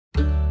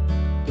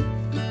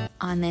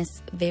On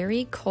this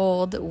very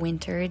cold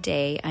winter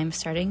day, I'm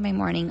starting my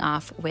morning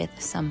off with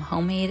some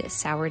homemade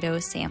sourdough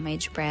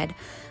sandwich bread.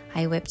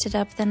 I whipped it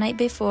up the night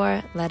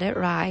before, let it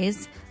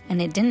rise,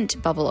 and it didn't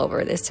bubble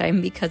over this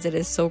time because it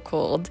is so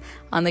cold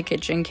on the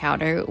kitchen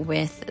counter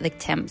with the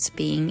temps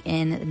being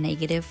in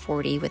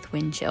 -40 with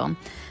wind chill.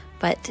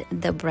 But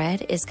the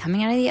bread is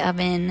coming out of the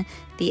oven,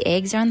 the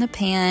eggs are in the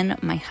pan,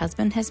 my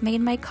husband has made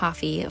my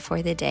coffee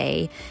for the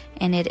day,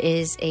 and it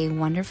is a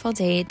wonderful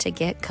day to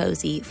get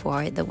cozy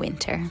for the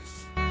winter.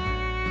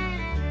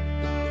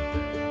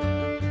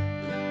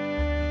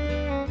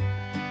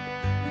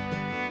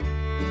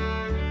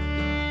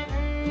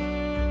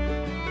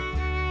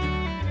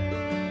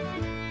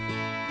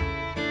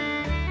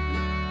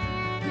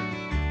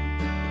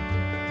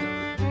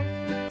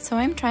 So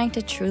I'm trying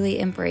to truly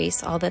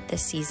embrace all that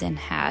this season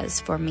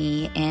has for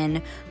me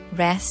in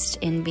rest,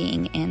 in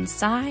being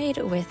inside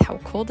with how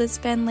cold it's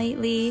been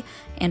lately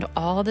and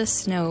all the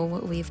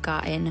snow we've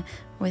gotten,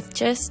 with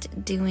just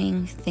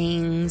doing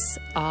things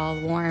all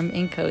warm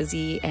and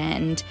cozy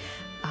and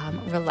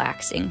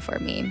relaxing for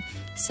me.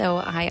 So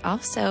I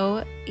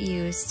also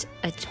used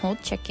a whole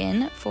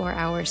chicken for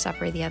our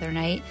supper the other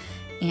night,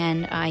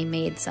 and I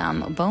made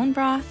some bone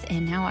broth,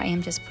 and now I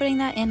am just putting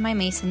that in my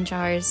mason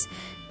jars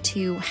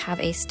to have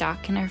a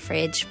stock in our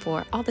fridge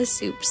for all the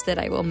soups that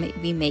I will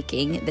be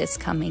making this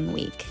coming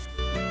week.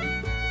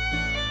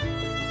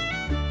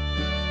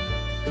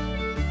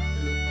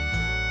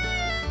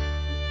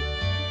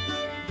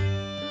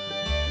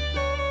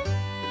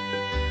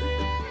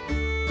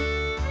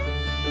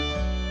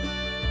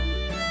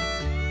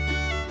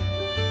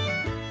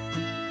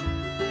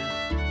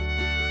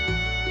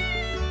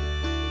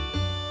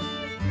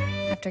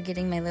 After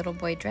getting my little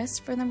boy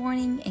dressed for the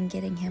morning and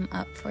getting him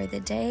up for the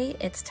day,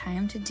 it's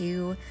time to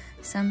do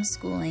some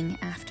schooling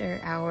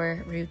after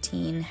our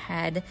routine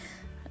had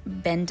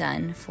been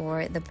done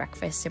for the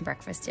breakfast and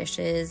breakfast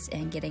dishes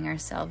and getting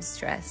ourselves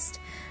dressed.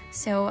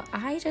 So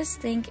I just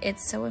think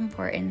it's so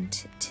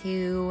important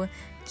to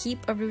keep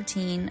a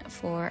routine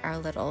for our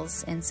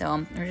littles, and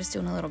so we're just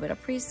doing a little bit of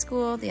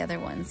preschool, the other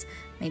ones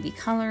maybe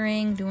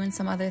coloring, doing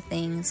some other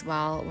things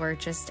while we're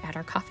just at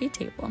our coffee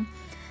table.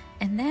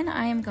 And then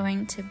I am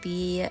going to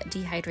be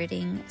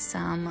dehydrating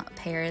some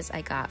pears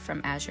I got from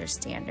Azure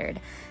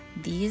Standard.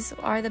 These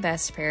are the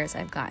best pears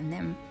I've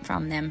gotten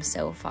from them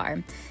so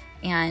far.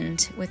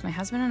 And with my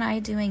husband and I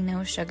doing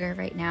no sugar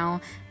right now,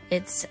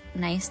 it's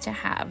nice to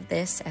have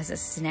this as a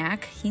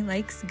snack. He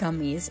likes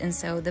gummies, and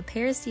so the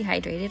pears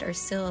dehydrated are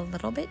still a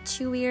little bit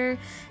chewier,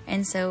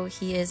 and so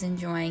he is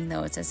enjoying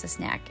those as a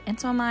snack. And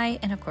so am I,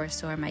 and of course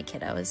so are my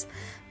kiddos.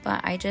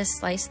 But I just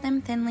slice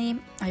them thinly.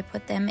 I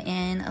put them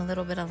in a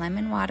little bit of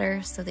lemon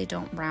water so they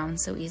don't brown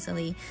so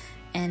easily.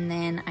 And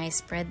then I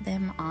spread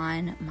them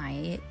on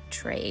my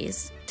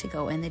trays to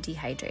go in the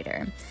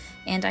dehydrator.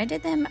 And I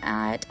did them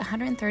at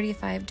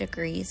 135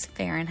 degrees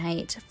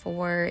Fahrenheit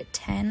for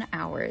 10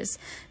 hours.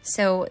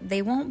 So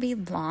they won't be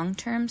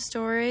long-term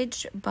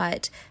storage,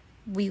 but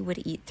we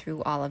would eat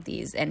through all of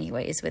these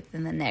anyways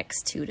within the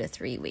next 2 to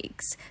 3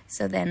 weeks.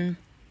 So then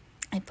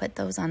I put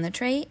those on the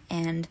tray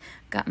and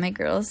got my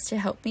girls to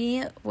help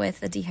me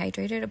with the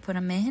dehydrator to put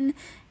them in,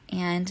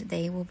 and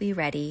they will be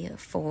ready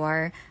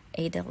for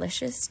a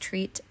delicious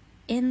treat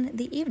in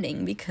the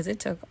evening because it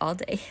took all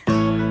day.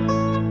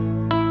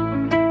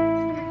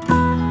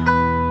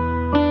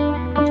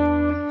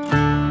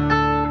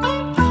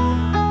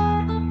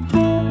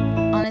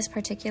 This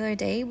particular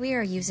day, we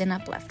are using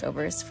up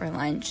leftovers for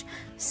lunch.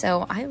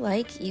 So I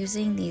like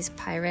using these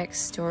Pyrex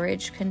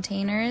storage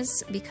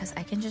containers because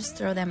I can just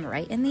throw them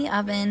right in the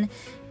oven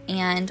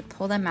and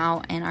pull them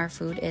out and our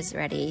food is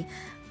ready.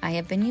 I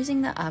have been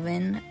using the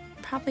oven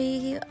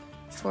probably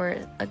for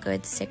a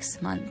good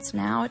 6 months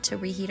now to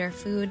reheat our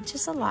food,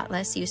 just a lot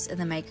less use in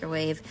the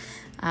microwave.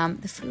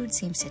 The food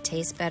seems to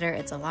taste better.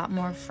 It's a lot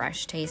more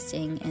fresh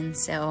tasting, and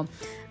so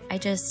I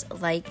just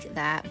like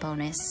that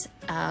bonus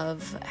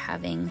of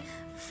having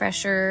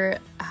fresher,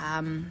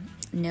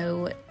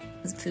 no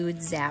food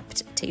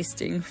zapped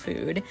tasting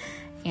food.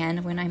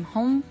 And when I'm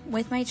home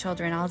with my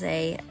children all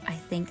day, I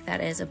think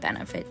that is a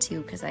benefit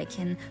too, because I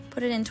can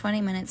put it in 20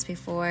 minutes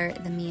before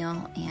the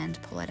meal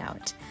and pull it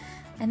out.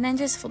 And then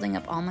just folding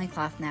up all my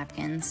cloth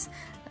napkins.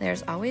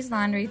 There's always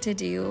laundry to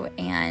do,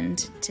 and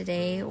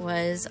today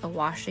was a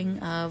washing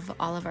of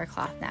all of our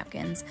cloth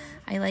napkins.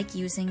 I like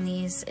using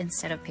these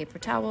instead of paper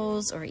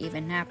towels or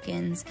even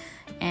napkins,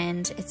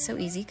 and it's so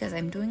easy because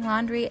I'm doing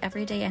laundry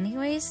every day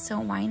anyways, so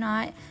why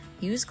not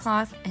use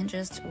cloth and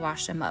just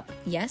wash them up?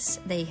 Yes,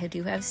 they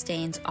do have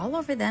stains all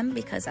over them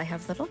because I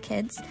have little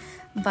kids,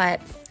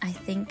 but I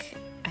think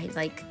I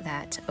like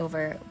that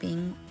over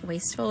being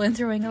wasteful and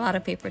throwing a lot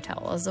of paper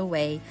towels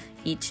away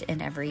each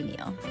and every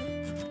meal.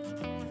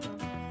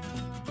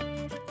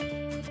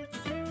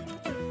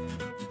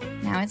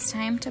 Now it's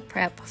time to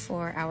prep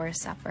for our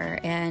supper,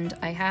 and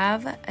I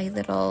have a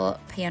little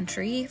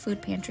pantry,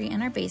 food pantry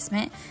in our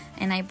basement,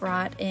 and I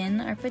brought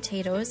in our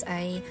potatoes.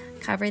 I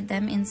covered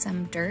them in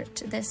some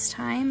dirt this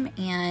time,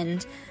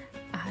 and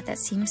that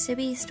seems to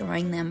be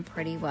storing them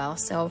pretty well.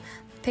 So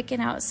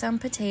picking out some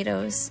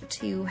potatoes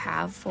to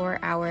have for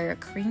our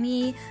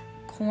creamy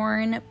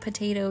corn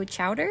potato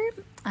chowder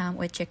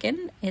with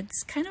chicken.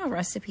 It's kind of a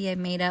recipe I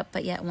made up,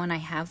 but yet one I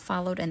have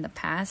followed in the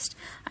past.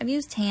 I've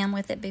used ham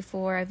with it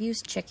before, I've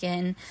used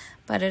chicken,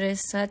 but it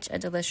is such a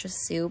delicious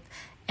soup,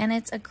 and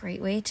it's a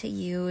great way to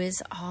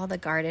use all the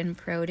garden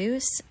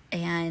produce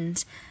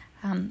and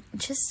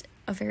just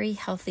a very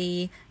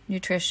healthy,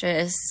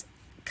 nutritious,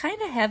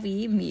 kind of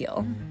heavy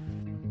meal.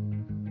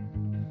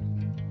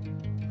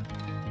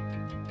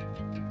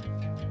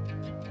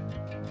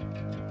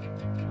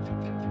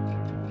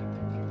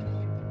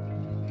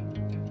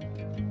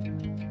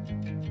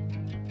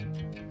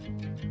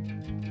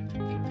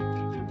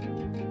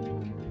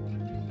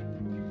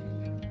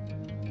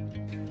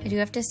 I do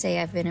have to say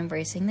I've been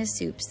embracing the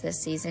soups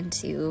this season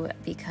too,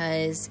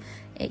 because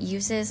it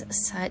uses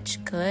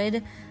such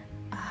good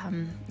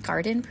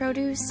garden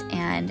produce,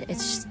 and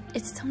it's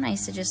so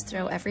nice to just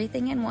throw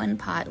everything in one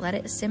pot, let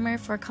it simmer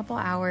for a couple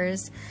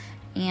hours,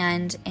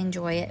 and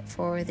enjoy it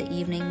for the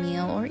evening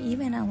meal or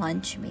even a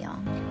lunch meal.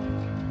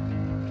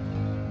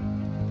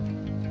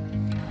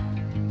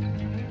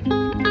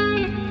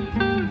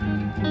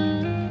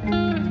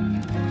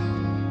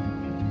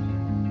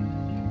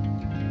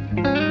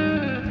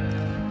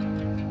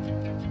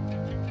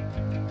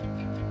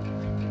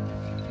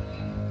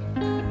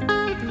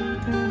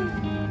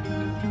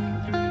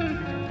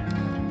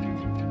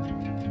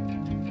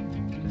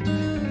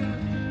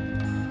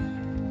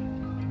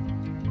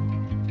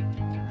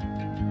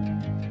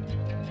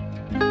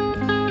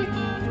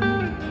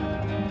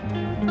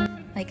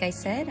 Like I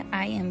said,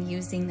 I am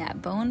using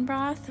that bone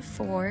broth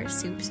for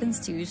soups and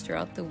stews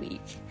throughout the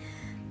week.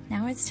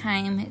 Now it's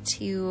time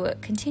to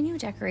continue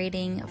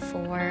decorating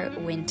for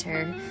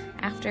winter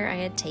after I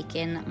had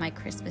taken my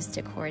Christmas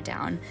decor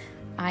down.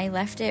 I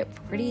left it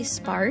pretty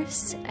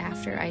sparse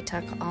after I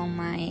took all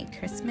my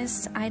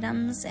Christmas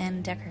items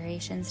and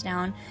decorations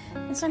down,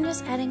 and so I'm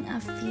just adding a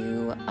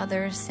few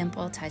other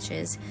simple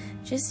touches,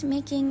 just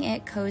making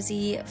it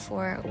cozy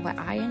for what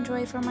I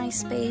enjoy for my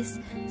space.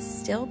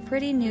 Still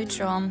pretty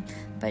neutral,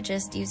 but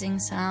just using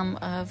some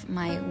of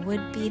my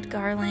wood bead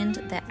garland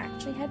that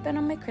actually had been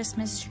on my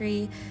Christmas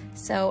tree.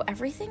 So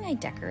everything I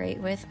decorate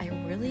with, I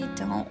really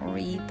don't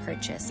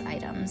repurchase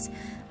items.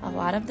 A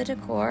lot of the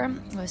decor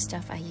was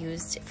stuff I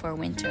used for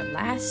winter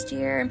last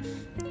year,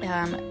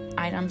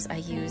 items I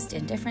used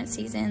in different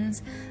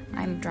seasons.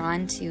 I'm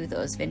drawn to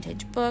those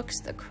vintage books,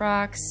 the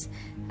Crocs,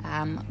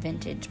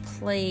 vintage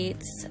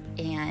plates,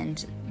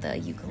 and the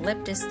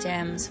eucalyptus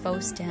stems,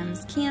 faux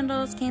stems,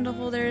 candles, candle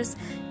holders,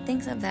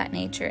 things of that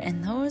nature.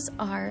 And those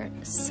are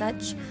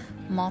such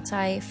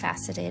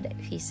multifaceted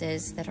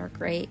pieces that are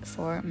great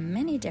for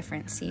many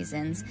different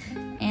seasons,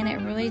 and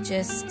it really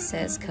just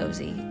says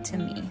cozy to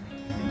me.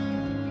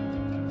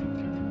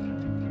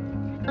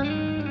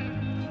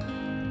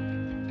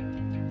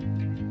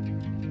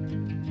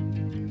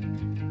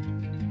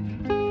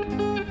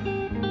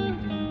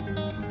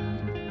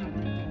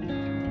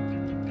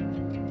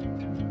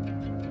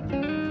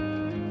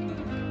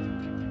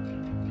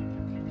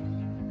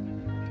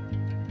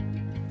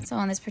 So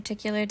on this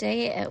particular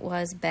day, it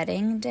was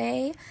bedding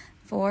day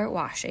for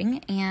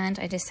washing, and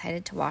I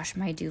decided to wash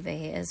my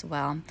duvet as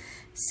well.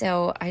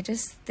 So I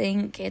just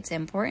think it's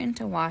important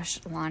to wash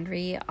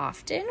laundry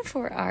often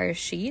for our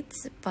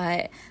sheets,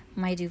 but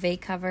my duvet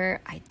cover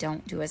I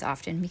don't do as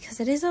often because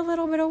it is a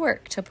little bit of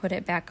work to put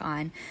it back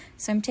on.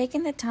 So I'm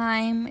taking the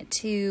time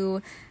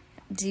to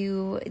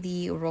do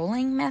the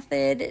rolling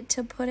method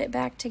to put it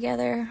back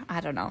together.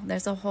 I don't know,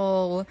 there's a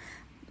whole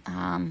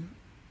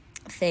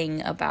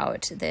thing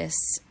about this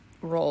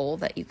roll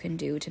that you can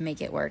do to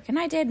make it work, and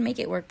I did make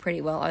it work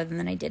pretty well, other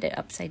than I did it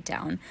upside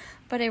down,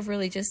 but it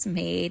really just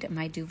made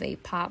my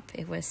duvet pop.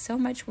 It was so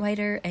much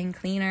whiter and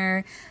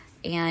cleaner,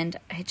 and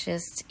I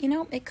just, you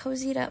know, it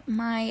cozied up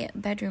my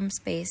bedroom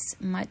space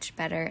much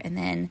better, and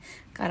then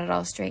got it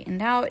all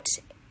straightened out,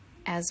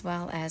 as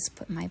well as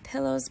put my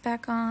pillows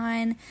back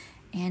on,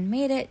 and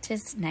made it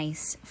just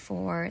nice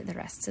for the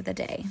rest of the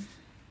day.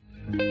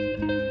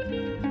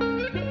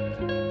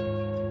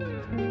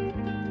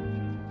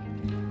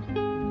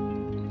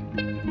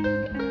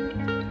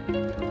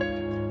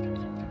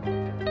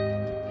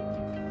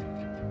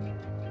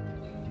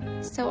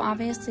 So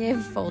obviously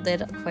I've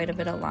folded quite a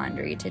bit of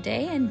laundry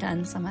today and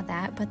done some of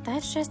that, but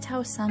that's just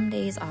how some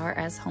days are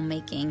as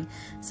homemaking.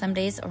 Some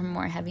days are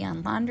more heavy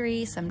on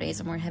laundry, some days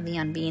are more heavy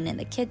on being in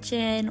the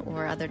kitchen,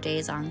 or other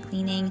days on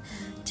cleaning.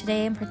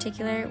 Today in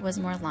particular was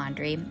more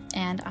laundry,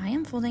 and I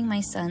am folding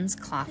my son's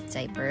cloth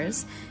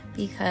diapers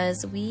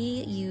because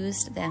we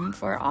used them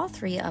for all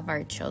three of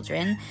our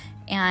children.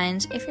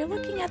 And if you're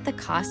looking at the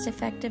cost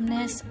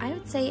effectiveness, I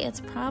would say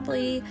it's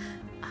probably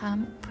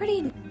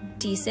pretty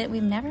decent.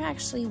 We've never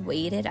actually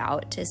weighed it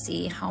out to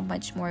see how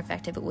much more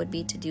effective it would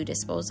be to do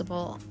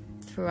disposable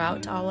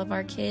throughout all of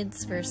our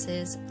kids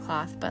versus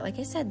cloth. But like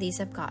I said, these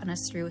have gotten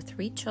us through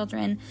 3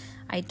 children.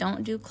 I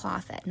don't do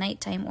cloth at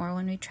nighttime or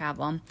when we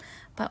travel,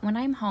 but when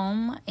I'm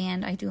home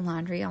and I do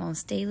laundry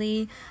almost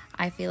daily,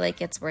 I feel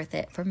like it's worth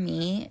it for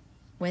me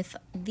with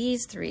the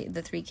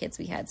three kids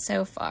we had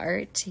so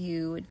far,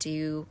 to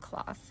do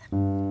cloth.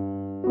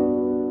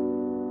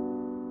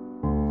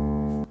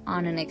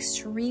 On an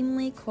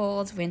extremely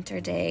cold winter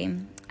day,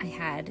 I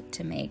had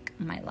to make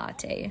my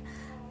latte.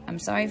 I'm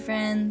sorry,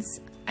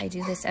 friends, I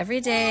do this every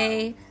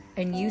day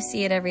and you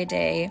see it every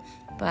day,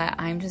 but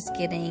I'm just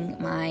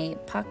getting my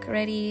puck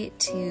ready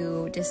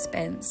to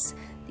dispense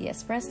the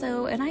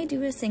espresso, and I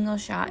do a single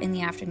shot in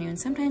the afternoon.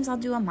 Sometimes I'll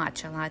do a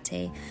matcha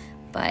latte,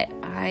 but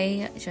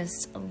I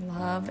just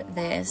love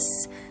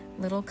this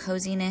little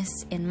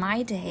coziness in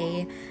my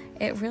day.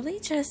 It really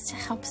just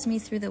helps me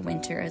through the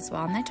winter as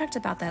well. And I talked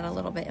about that a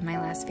little bit in my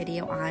last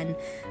video on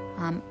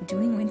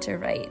doing winter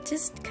right.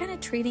 Just kind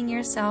of treating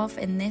yourself,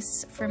 and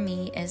this for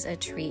me is a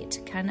treat.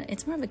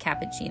 It's more of a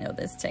cappuccino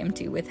this time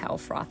too, with how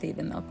frothy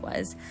the milk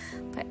was.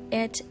 But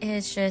it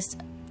is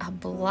just a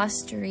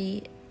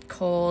blustery,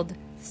 cold,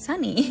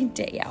 sunny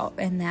day out,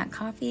 and that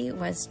coffee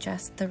was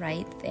just the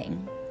right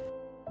thing.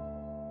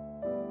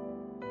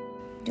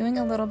 Doing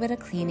a little bit of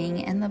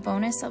cleaning, and the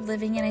bonus of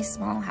living in a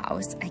small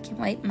house, I can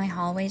wipe my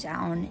hallway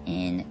down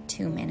in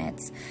 2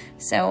 minutes.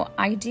 So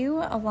I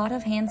do a lot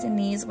of hands and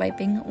knees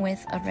wiping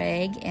with a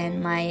rag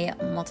and my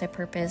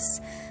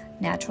multi-purpose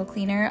natural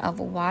cleaner of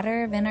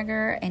water,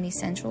 vinegar, and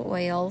essential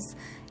oils.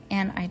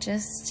 And I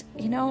just,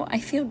 I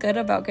feel good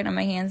about getting on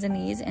my hands and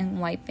knees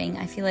and wiping.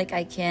 I feel like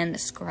I can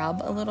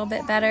scrub a little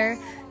bit better.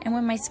 And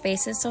when my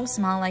space is so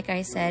small, like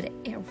I said,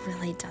 it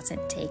really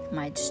doesn't take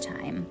much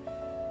time.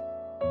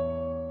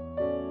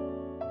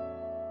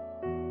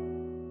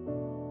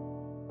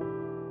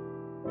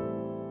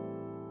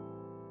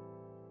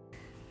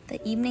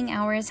 The evening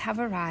hours have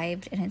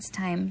arrived, and it's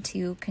time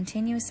to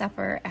continue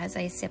supper as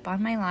I sip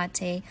on my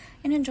latte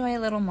and enjoy a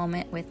little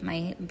moment with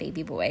my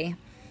baby boy.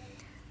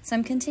 So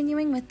I'm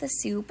continuing with the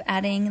soup,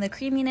 adding the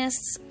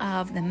creaminess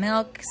of the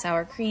milk,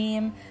 sour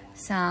cream,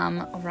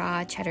 some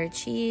raw cheddar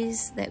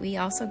cheese that we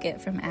also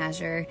get from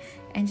Azure,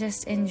 and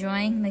just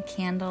enjoying the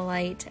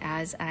candlelight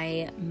as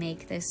I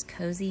make this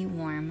cozy,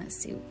 warm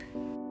soup.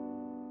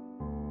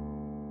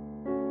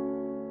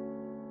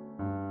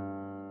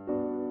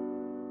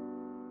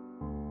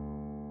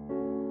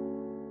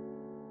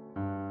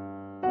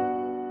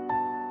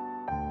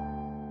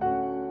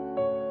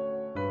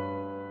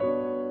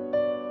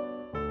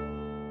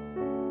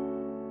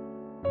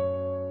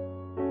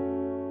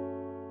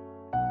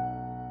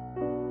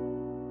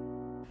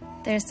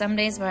 There's some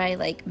days where I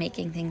like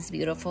making things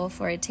beautiful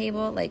for a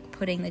table, like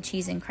putting the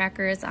cheese and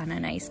crackers on a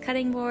nice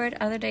cutting board.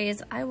 Other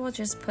days I will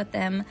just put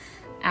them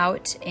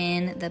out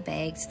in the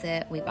bags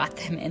that we bought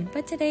them in.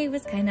 But today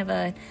was kind of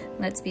a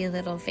let's be a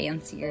little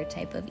fancier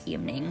type of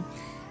evening.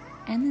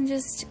 And then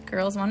just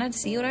girls wanted to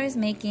see what I was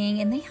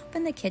making, and they help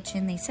in the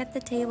kitchen. They set the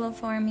table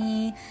for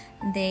me.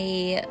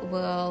 They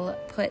will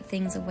put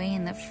things away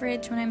in the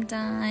fridge when I'm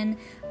done.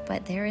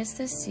 But there is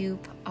the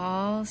soup,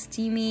 all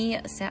steamy,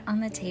 set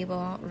on the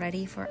table,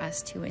 ready for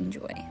us to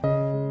enjoy.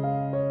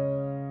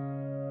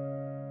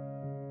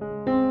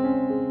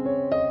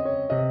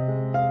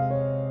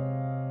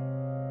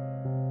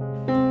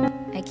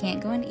 I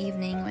can't go an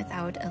evening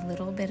without a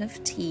little bit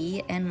of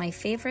tea, and my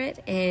favorite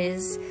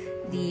is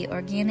the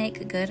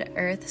organic Good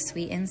Earth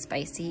sweet and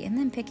spicy, and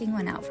then picking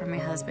one out for my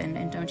husband.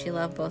 And don't you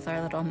love both our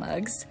little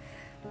mugs?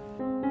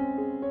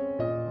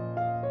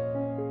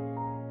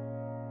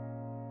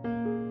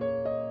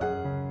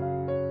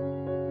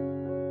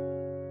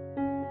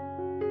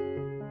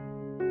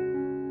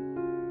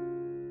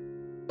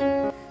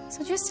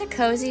 So just a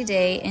cozy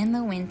day in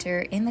the winter,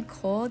 in the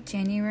cold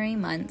January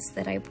months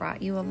that I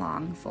brought you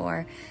along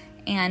for.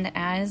 And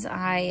as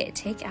I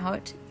take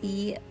out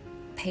the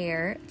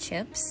pear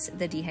chips,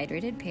 the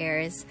dehydrated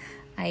pears,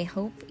 I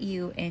hope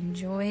you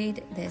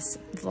enjoyed this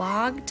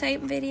vlog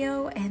type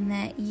video and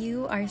that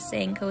you are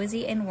staying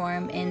cozy and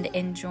warm and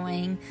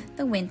enjoying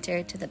the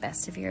winter to the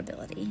best of your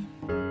ability.